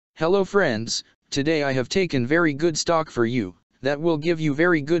Hello friends, today I have taken very good stock for you, that will give you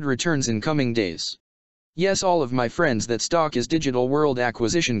very good returns in coming days. Yes, all of my friends, that stock is Digital World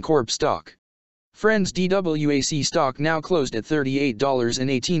Acquisition Corp stock. Friends, DWAC stock now closed at $38.18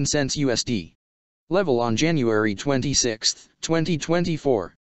 USD. Level on January 26,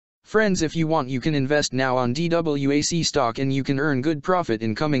 2024. Friends, if you want, you can invest now on DWAC stock and you can earn good profit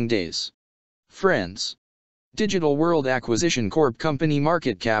in coming days. Friends, Digital World Acquisition Corp company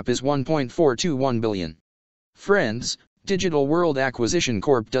market cap is $1.421 billion. Friends, Digital World Acquisition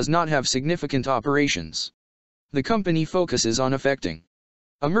Corp does not have significant operations. The company focuses on effecting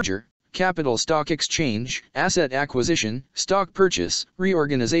a merger, capital stock exchange, asset acquisition, stock purchase,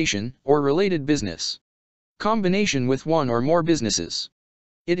 reorganization, or related business combination with one or more businesses.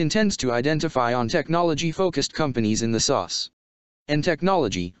 It intends to identify on technology-focused companies in the SaaS and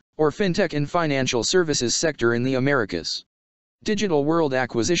technology, or fintech and financial services sector in the Americas. Digital World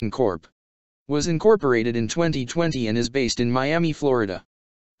Acquisition Corp. was incorporated in 2020 and is based in Miami, Florida.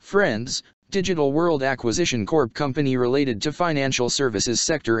 Friends, Digital World Acquisition Corp company related to financial services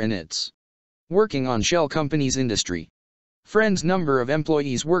sector and it's working on shell companies industry. Friends, number of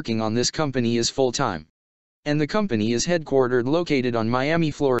employees working on this company is full-time. And the company is headquartered located on Miami,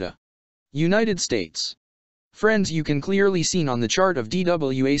 Florida, United States. Friends, you can clearly see on the chart of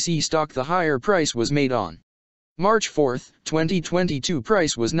DWAC stock the higher price was made on March 4, 2022.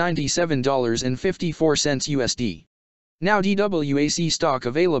 Price was $97.54 USD. Now DWAC stock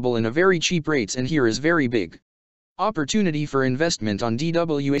available in a very cheap rates, and here is very big opportunity for investment on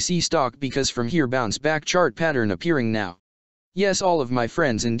DWAC stock because from here bounce back chart pattern appearing now. Yes, all of my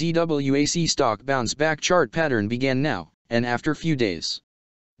friends, in DWAC stock bounce back chart pattern began now, and after few days,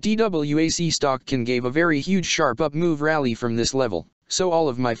 DWAC stock can give a very huge sharp up move rally from this level. So all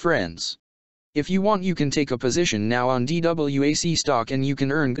of my friends, if you want, you can take a position now on DWAC stock and you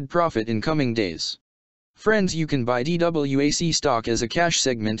can earn good profit in coming days. Friends, you can buy DWAC stock as a cash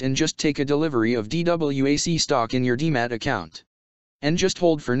segment and just take a delivery of DWAC stock in your demat account. And just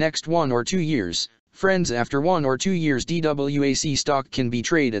hold for next 1 or 2 years. Friends, after 1 or 2 years DWAC stock can be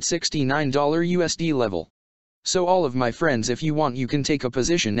traded at $69 USD level. So all of my friends, if you want, you can take a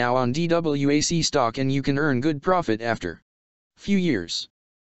position now on DWAC stock and you can earn good profit after few years.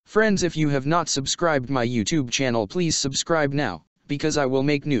 Friends, if you have not subscribed my YouTube channel, please subscribe now, because I will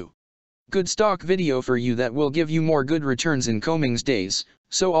make new good stock video for you that will give you more good returns in coming days.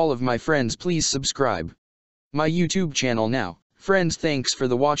 So all of my friends, please subscribe my YouTube channel now. Friends, thanks for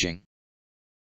the watching.